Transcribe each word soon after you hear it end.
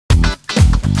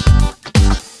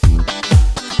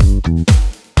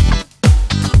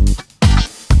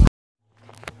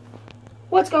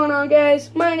What's going on, guys?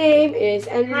 My name is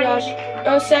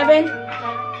AndrewJosh07,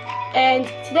 and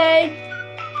today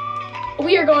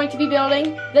we are going to be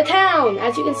building the town.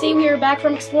 As you can see, we are back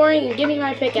from exploring, and give me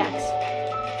my pickaxe.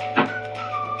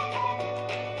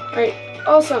 Alright,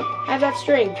 awesome. Have that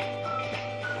string.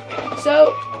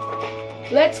 So,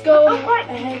 let's go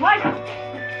ahead. What?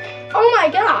 Oh my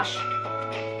gosh!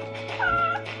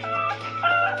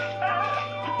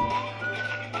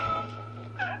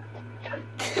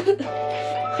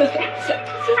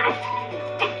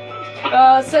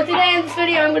 So today in this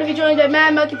video, I'm going to be joined by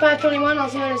Mad Monkey 521,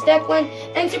 also known as Declan,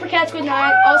 and Super Cat Squid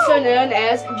 9, also known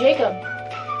as Jacob.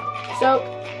 So,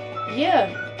 yeah.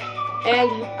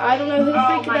 And I don't know who the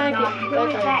freak that guy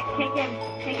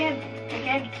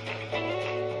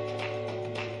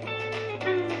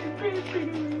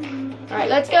is. Alright,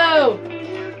 let's go!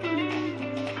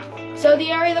 So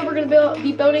the area that we're going to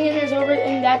be building in is over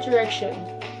in that direction.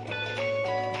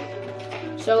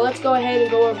 So let's go ahead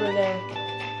and go over there.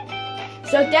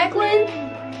 So Declan,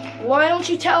 why don't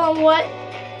you tell them what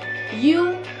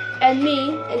you and me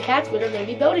and Catswood are going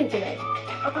to be building today?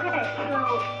 Okay,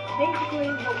 so basically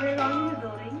what we're going to be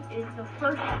building is the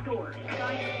first store. It's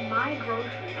going to be my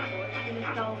grocery store. It's going to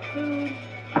sell food,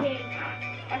 cakes,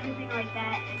 everything like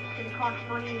that. And it's going to cost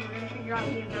money. We're going to figure out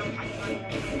the amount of money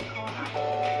that it's going to cost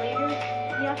later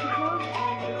in the episode,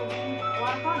 and it'll be a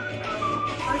lot of fun.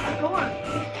 First store.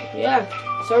 Yeah,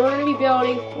 so we're going to be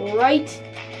building right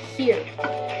here.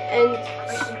 And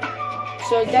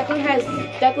so Declan has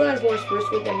more spruce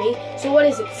wood than me. So what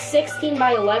is it, 16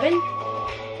 by 11?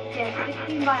 Yeah,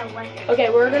 16 by 11. Okay,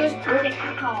 we're 6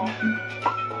 tall.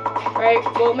 Alright,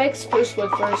 we'll make spruce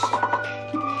wood first.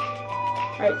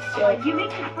 Alright, so you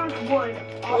make the first wood.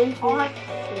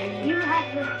 You have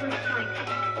the first plank.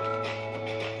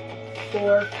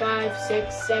 4, 5,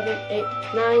 6, 7, 8,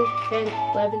 9, 10,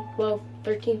 11, 12,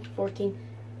 13, 14,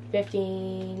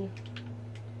 15,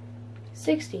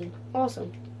 16.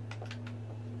 Awesome.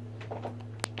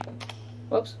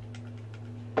 Whoops.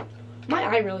 My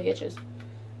eye really itches.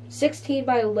 16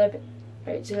 by 11.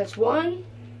 Alright, so that's 1,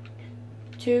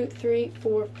 2, 3,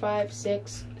 4, 5,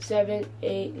 6, 7,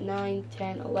 8, 9,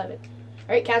 10, 11.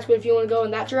 Alright, Catswood, if you want to go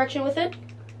in that direction with it.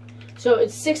 So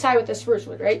it's 6 high with the spruce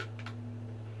wood, right?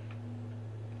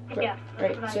 Yeah.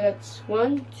 Right, so that's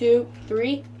 1, 2,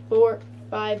 3, 4,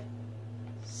 5,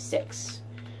 6.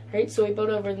 Alright, so we build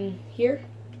over in here.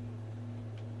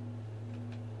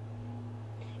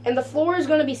 And the floor is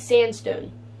gonna be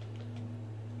sandstone.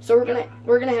 So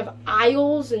we're gonna have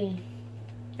aisles and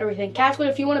everything. Catswood,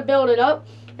 if you want to build it up,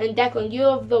 and Declan, do you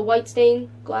have the white stained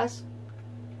glass?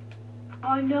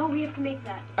 Oh no, we have to make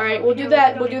that. Alright, we'll do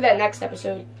that next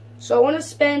episode. So I want to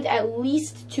spend at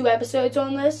least 2 episodes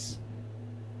on this.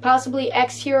 Possibly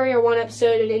exterior 1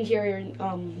 episode and interior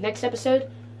next episode.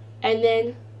 And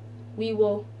then we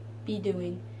will be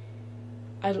doing,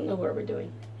 I don't know what we're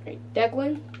doing. Right,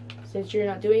 Declan, since you're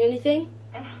not doing anything,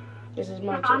 this is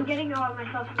my turn. I'm getting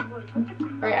myself some wood.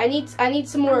 Alright, I need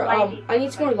some more I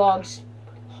need some more logs.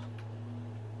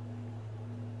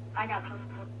 I got some.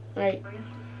 Alright.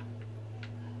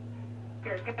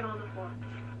 Here, get on the floor.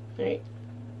 Alright.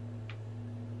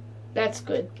 That's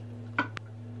good.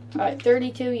 Alright,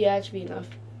 32, yeah, it should be enough.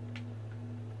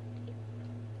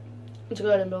 Let's go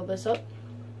ahead and build this up.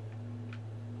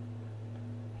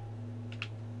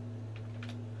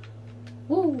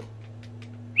 Woo!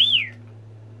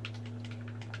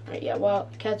 Alright, yeah, well,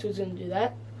 Catswood's gonna do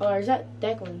that. Oh, or is that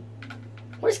Declan?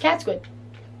 Where's Catswood?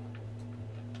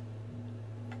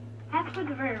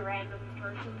 Catswood's a very random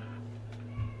person.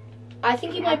 I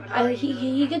think he might,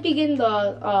 he could be getting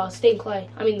the stained clay.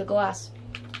 I mean, the glass.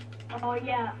 Oh,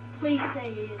 yeah. Please say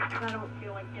it, because I don't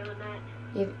feel like doing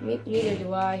that. Neither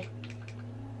do I.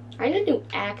 I need a new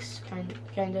axe,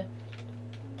 kinda.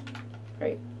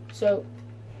 Right. So,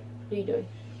 what are you doing?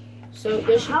 So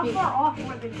there should be. How far off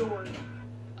were the doors?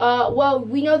 Well,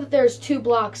 we know that there's 2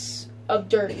 blocks of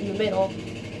dirt in the middle.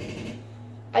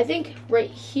 I think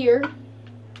right here.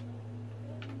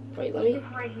 Wait, let me.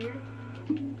 Right here.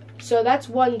 So that's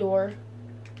 1 door,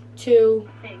 2,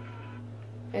 Thanks.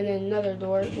 and then another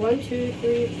door. 1, 2,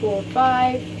 3, 4,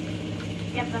 5.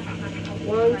 Yep, that's right.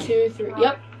 1, 2, 3.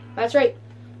 Yep, that's right.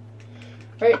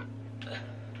 Right.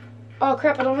 Oh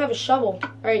crap! I don't have a shovel. All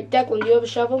right, Declan, do you have a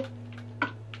shovel?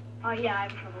 Oh yeah, I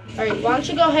have a shovel. All right, why don't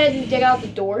you go ahead and dig out the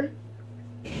door?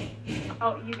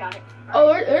 Oh, you got it.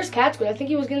 Oh, there's Catswood. I think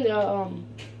he was gonna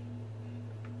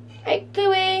Hey,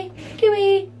 Kiwi,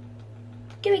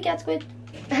 Catswood.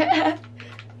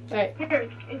 Alright. Here,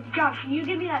 Josh, you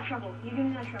give me that shovel.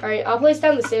 Alright, I'll place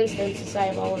down the sandstone since I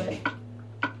have all of it.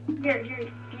 Here,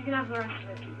 you can have the rest of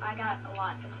it. I got a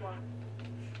lot as well.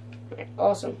 Right,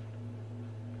 awesome.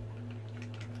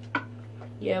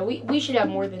 Yeah, we should have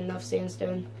more than enough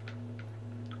sandstone.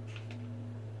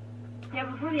 Yeah,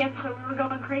 before the episode, we were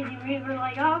going crazy. We were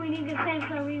like, oh, we need to get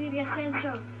sandstone, we need to get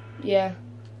sandstone. Yeah.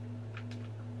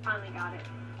 Finally got it.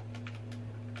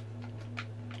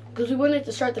 Because we wanted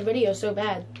to start the video so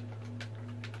bad.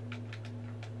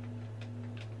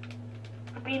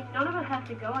 I mean, none of us have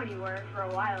to go anywhere for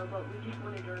a while, but we just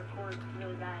wanted to record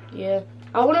really bad. Yeah.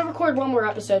 I want to record one more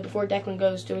episode before Declan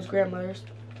goes to his grandmother's.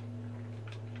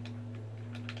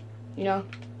 You know?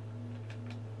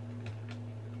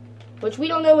 Which we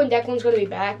don't know when Declan's going to be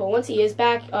back, but once he is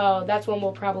back, that's when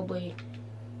we'll probably,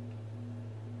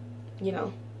 you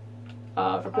know,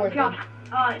 record him.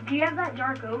 Josh, do you have that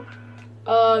dark oak?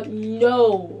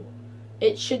 No.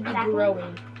 It should be Sapling?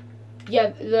 growing. Yeah,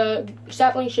 the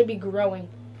sapling should be growing.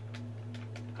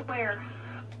 Where?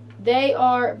 They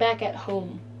are back at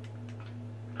home.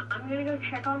 I'm gonna go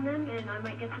check on them, and I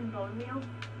might get some bone meal.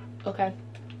 Okay.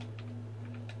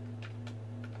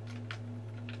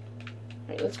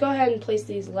 Alright, let's go ahead and place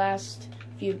these last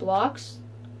few blocks.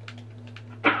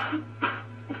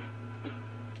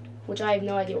 Which I have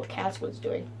no idea what Catswood's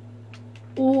doing.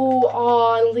 Ooh,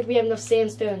 I don't think we have enough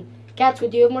sandstone.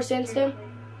 Catswood, do you have more sandstone?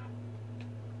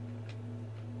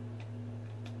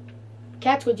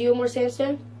 Catswood, do you have more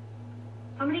sandstone?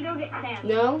 I'm gonna go get sand.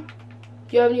 No?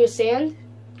 Do you have any sand?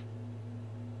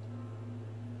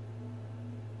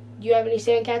 Do you have any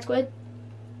sand, Catswood?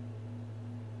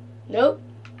 Nope.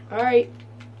 Alright.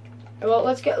 Well,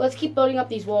 let's keep building up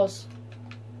these walls.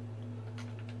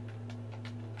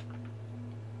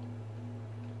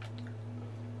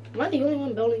 Am I the only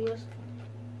one building this?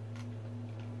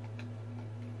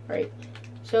 Alright.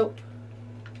 So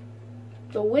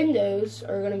the windows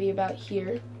are going to be about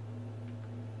here.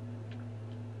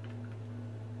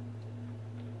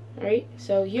 Alright,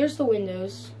 so here's the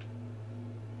windows.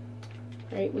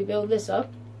 Alright, we build this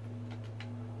up.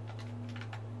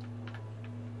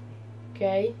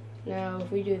 Okay, now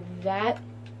if we do that,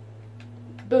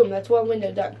 boom, that's one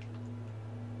window done.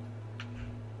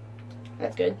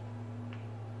 That's good.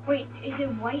 Wait, is it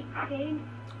white stained?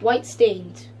 White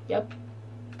stained, yep.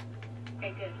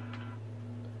 Okay, good.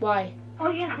 Why?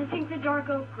 Oh yes, I think the dark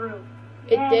oak grew.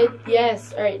 It Yeah, did?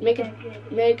 Yes. Alright, Good.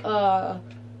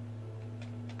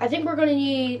 I think we're gonna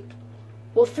need,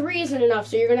 well, 3 isn't enough,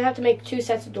 so you're gonna have to make 2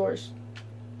 sets of doors.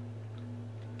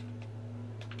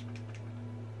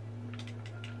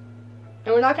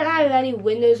 And we're not gonna have any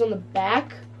windows on the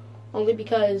back, only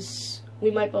because we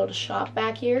might build a shop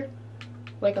back here,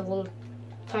 like a little,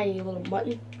 tiny little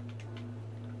mutton.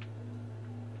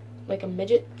 Like a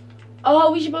midget.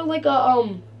 Oh, we should build like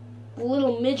a,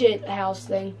 little midget house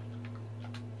thing.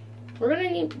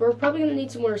 We're probably gonna need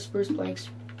some more spruce planks.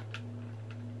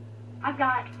 I've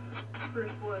got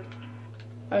spruce wood.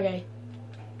 Okay.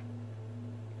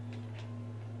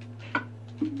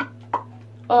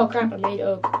 Oh crap, I made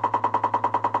oak.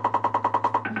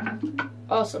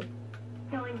 Awesome.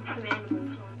 Killing some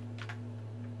animals on.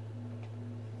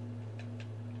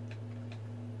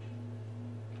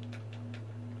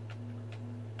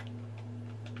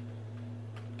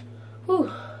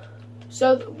 Whew.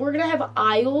 So we're gonna have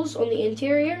aisles on the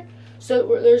interior.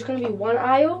 So there's gonna be one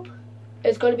aisle.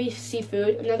 It's gonna be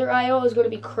seafood. Another aisle is gonna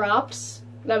be crops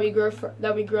that we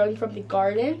grown from the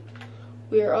garden.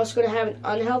 We are also gonna have an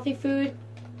unhealthy food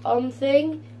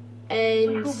thing,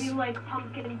 and Which will be like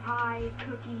pumpkin pie,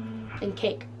 cookies, and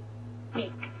cake.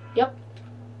 cake. Yep.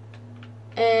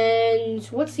 And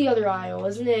what's the other aisle?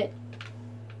 Isn't it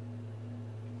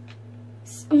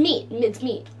meat? It's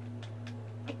meat.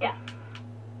 Yeah.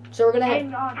 So we're gonna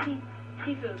have. And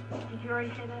seafood. Did you already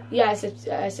say that? Yeah,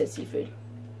 I said seafood.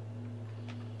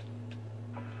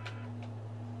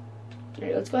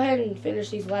 Alright, let's go ahead and finish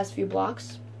these last few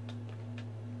blocks.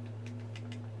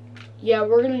 Yeah,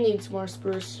 we're gonna need some more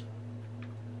spruce.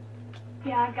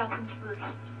 Yeah, I've got some spruce.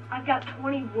 I've got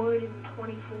 20 wood and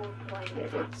 24 planks.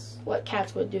 Let's let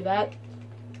Catswood do that.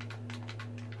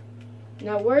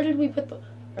 Now, where did we put the...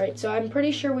 Alright, so I'm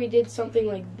pretty sure we did something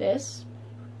like this.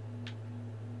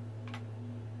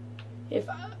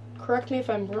 Correct me if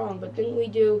I'm wrong, but didn't we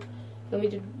do... Then we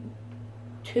did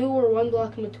 2 or 1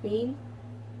 block in between.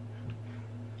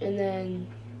 And then...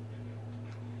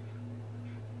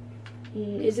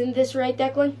 Isn't this right,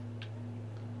 Declan?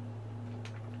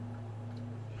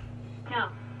 No,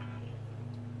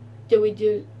 Did we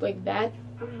do like that?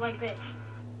 it was like this.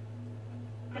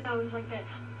 No, it was like this.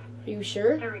 Are you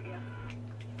sure? There we go.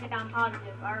 Yeah, I'm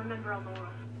positive. I remember on the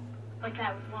world. Like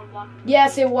that with 1 block.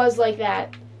 Yes, it was like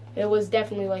that. It was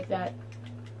definitely like that.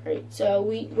 Alright, so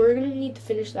we're going to need to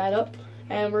finish that up.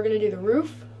 And we're going to do the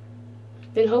roof.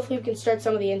 Then hopefully we can start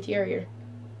some of the interior.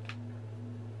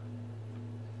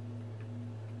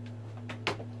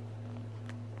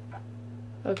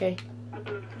 Okay.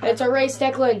 It's a race,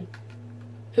 Declan.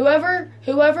 Whoever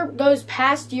goes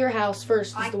past your house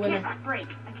first is the winner. I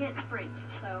can't sprint,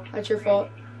 so... That's your fault.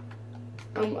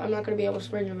 I'm not going to be able to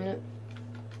sprint in a minute.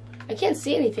 I can't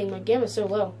see anything. My gamma's so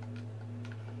low.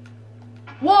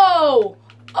 Whoa!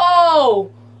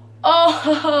 Oh!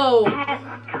 Oh!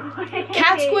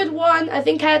 Cat Squid won. I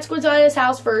think Cat Squid's on his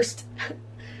house first.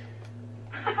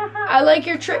 I like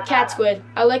your trick, Cat Squid.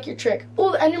 I like your trick.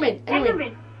 Oh,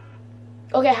 Enderman.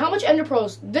 Okay, how much Ender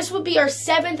Pearls? This would be our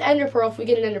 7th Ender Pearl if we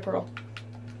get an Ender Pearl.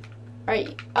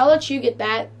 Alright, I'll let you get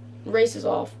that. Race is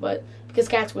off, but because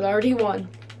Cat Squid already won.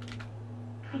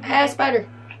 Ah, spider.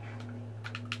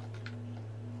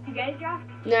 You get it, Josh?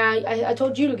 Nah, I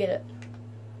told you to get it.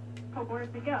 Oh, where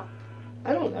did it go?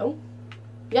 I don't know.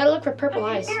 You gotta look for purple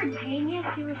eyes. You're a genius.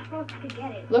 You were supposed to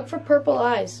get it. Look for purple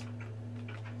eyes.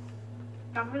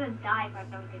 I'm gonna die if I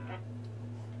don't get that.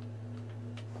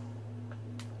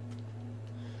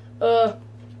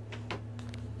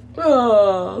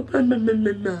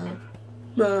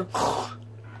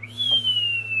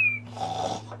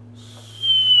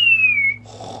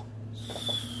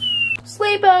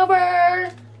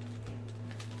 Sleepover!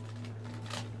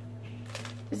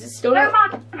 Is it still There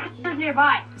not? are monsters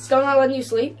nearby. Still not letting you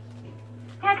sleep?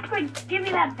 Cat Squid, give me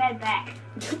that bed back.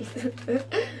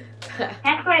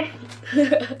 Cat Squid.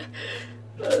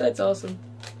 Oh, that's awesome.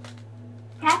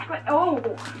 Cat Squid. Oh.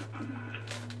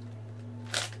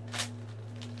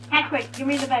 Cat Squid, give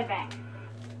me the bed back.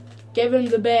 Give him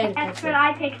the bed. Cat Squid,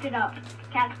 I picked it up.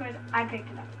 Cat Squid, I picked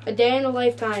it up. A day in a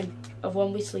lifetime of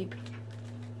when we sleep.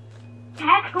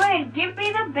 Cat Squid, give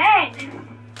me the bed.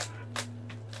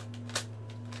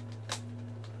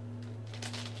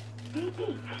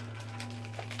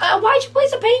 Why'd you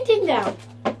place a painting down?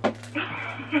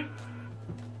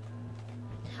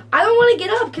 I don't want to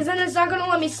get up because then it's not going to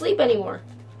let me sleep anymore.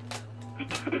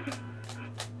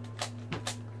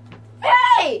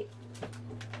 Hey!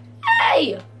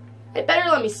 Hey! It better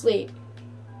let me sleep.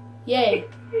 Yay.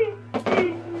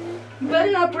 You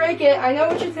better not break it. I know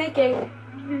what you're thinking.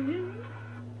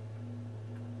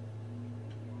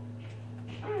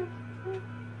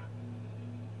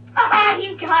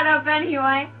 He got up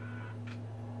anyway.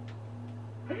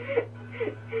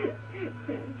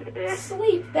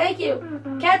 Sleep. Thank you.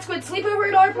 Cat Squid, sleep over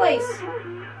at our place.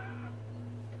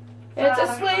 It's a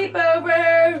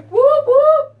sleepover. Whoop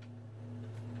whoop.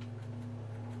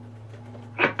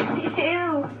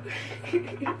 Ew.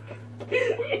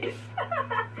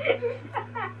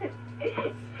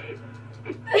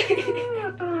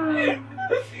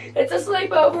 It's a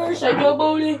sleepover. Shake your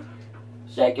booty.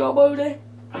 Shake your booty.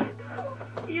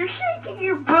 You're shaking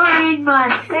your brain,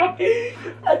 my face.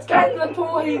 That's kind of the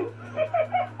point.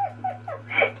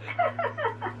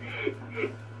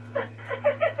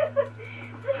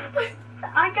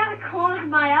 I gotta close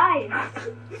my eyes.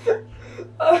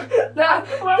 Nah,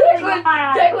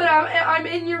 Declan, I'm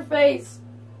in your face.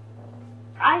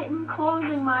 I'm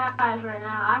closing my eyes right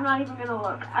now. I'm not even gonna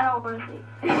look. I don't want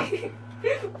to see.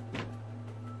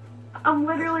 I'm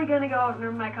literally gonna go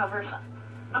under my covers.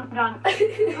 I'm done.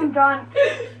 I'm done.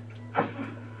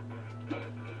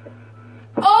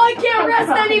 Oh, I can't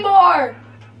rest anymore.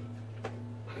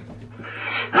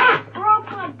 Broke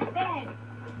my bed.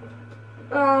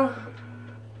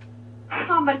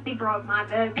 Somebody broke my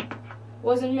bed.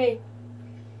 Wasn't me.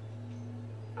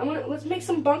 Let's make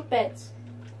some bunk beds.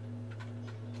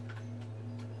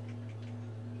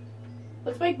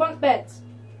 Let's make bunk beds.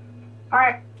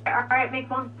 Alright, make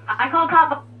one. I call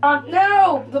top bunk.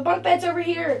 No, the bunk bed's over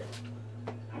here.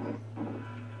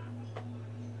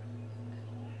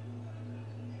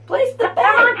 Place the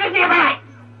bed.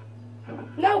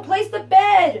 No, place the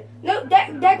bed. No,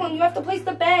 Declan, you have to place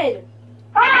the bed.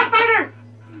 Spider!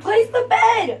 Place the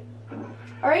bed.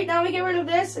 All right, now we get rid of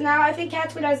this, and now I think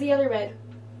Cat Squid has the other bed.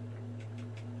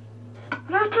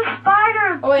 There's a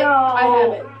spider. Oh wait, though. I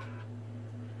have it.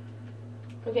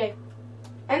 Okay.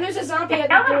 And there's a zombie at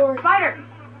the door. Spider.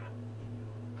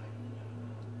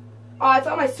 Oh, I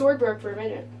thought my sword broke for a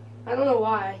minute. I don't know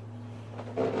why.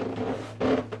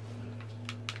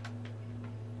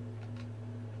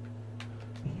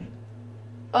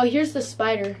 Oh, here's the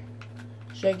spider.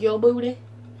 Shake your booty.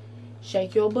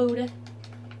 Shake your booty.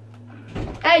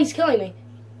 Hey, he's killing me.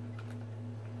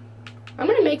 I'm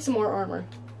gonna make some more armor.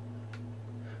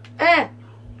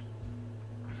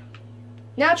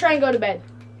 Now try and go to bed.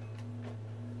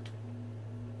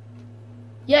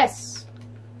 Yes.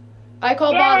 I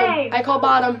call bottom. I call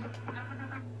bottom.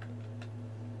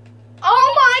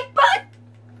 Oh my butt!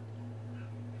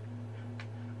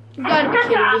 You gotta be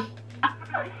kidding me.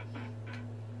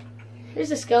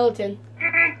 Here's a skeleton.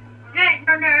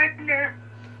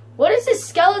 What is this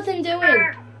skeleton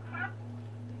doing?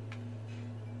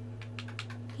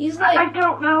 He's like... I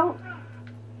don't know.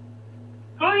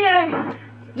 Oh, yeah.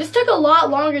 This took a lot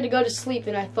longer to go to sleep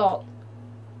than I thought.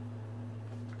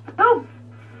 Oh.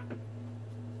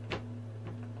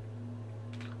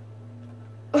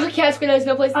 Oh, Cat Squid has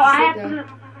no place to sleep now.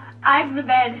 I have the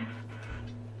bed.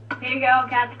 Here you go,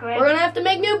 Cat Squid. We're gonna have to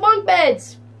make new bunk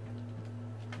beds.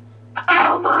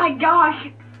 Oh my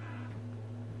gosh.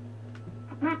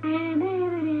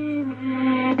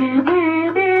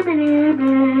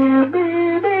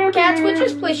 Cat Squid,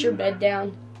 just place your bed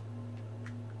down.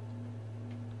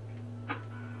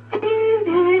 What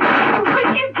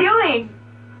are you doing?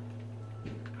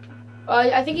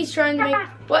 I think he's trying to make...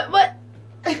 What?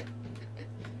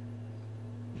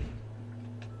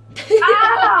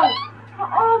 Ow!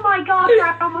 Oh my gosh,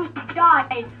 I almost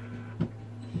died.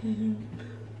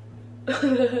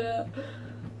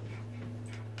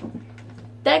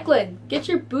 Declan, get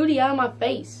your booty out of my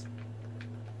face.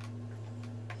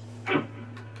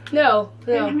 No.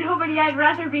 There's nobody I'd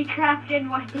rather be trapped in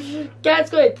with. Cat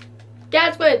Squid.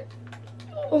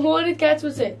 What did Cat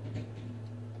Squid say?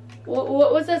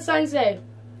 What's that sign say?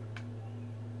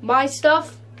 My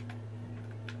stuff?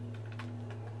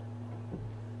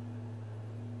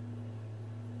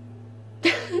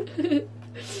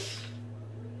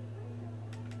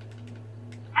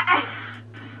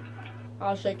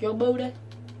 I'll shake your booty.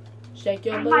 Shake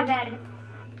your booty. My bed.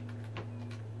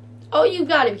 Oh, you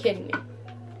gotta be kidding me.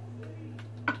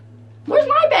 Where's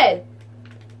my bed?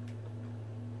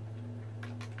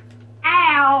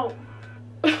 Ow!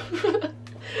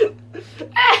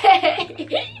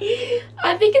 Hey!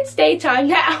 I think it's daytime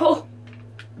now.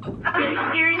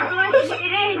 Seriously?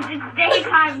 It is. It's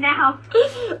daytime now.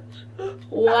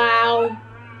 Wow.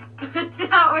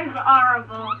 That was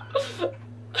horrible.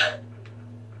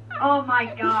 Oh my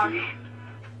gosh.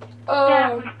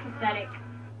 That was pathetic.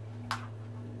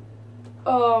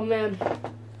 Oh man.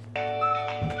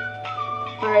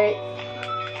 Alright.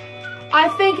 I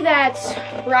think that's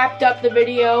wrapped up the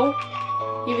video,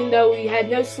 even though we had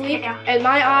no sleep, and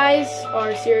my eyes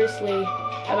are seriously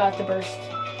about to burst.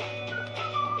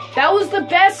 That was the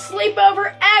best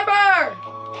sleepover ever!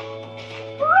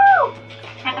 Woo!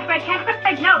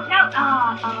 Catch, no.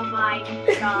 Oh my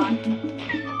god.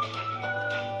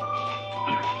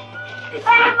 Oh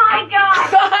my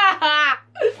god!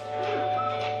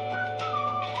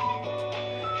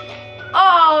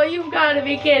 Oh, you've got to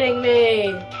be kidding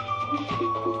me.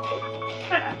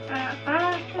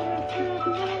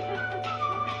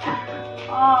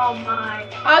 Oh my.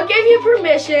 I'll give you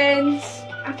permissions.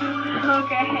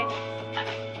 Okay.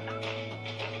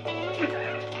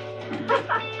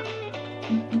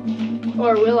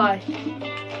 Or will I?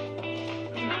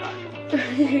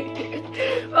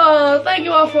 Oh, thank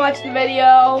you all for watching the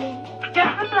video.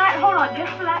 Just for that, hold on,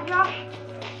 just for that, Josh.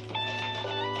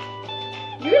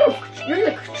 You're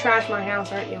gonna trash my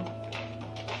house, aren't you?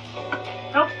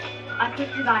 Nope, I took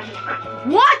your diamond.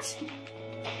 What?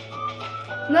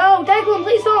 No, Declan,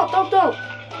 please don't.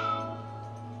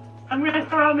 I'm gonna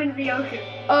throw them into the ocean.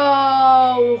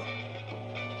 Oh,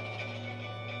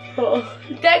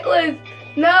 Declan,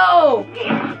 no!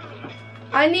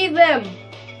 I need them.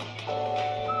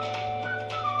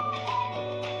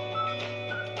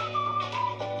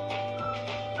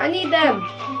 I need them.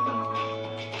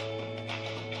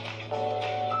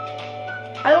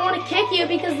 I don't want to kick you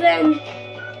because then...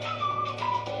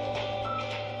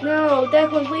 No,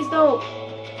 Declan, please don't.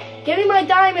 Give me my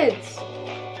diamonds.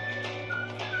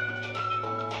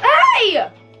 Hey!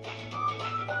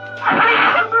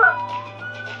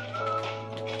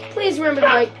 Please remember to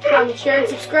like, comment, share, and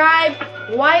subscribe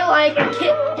while I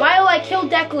kill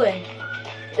Declan.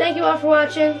 Thank you all for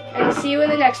watching, and I'll see you in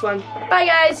the next one. Bye,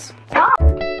 guys.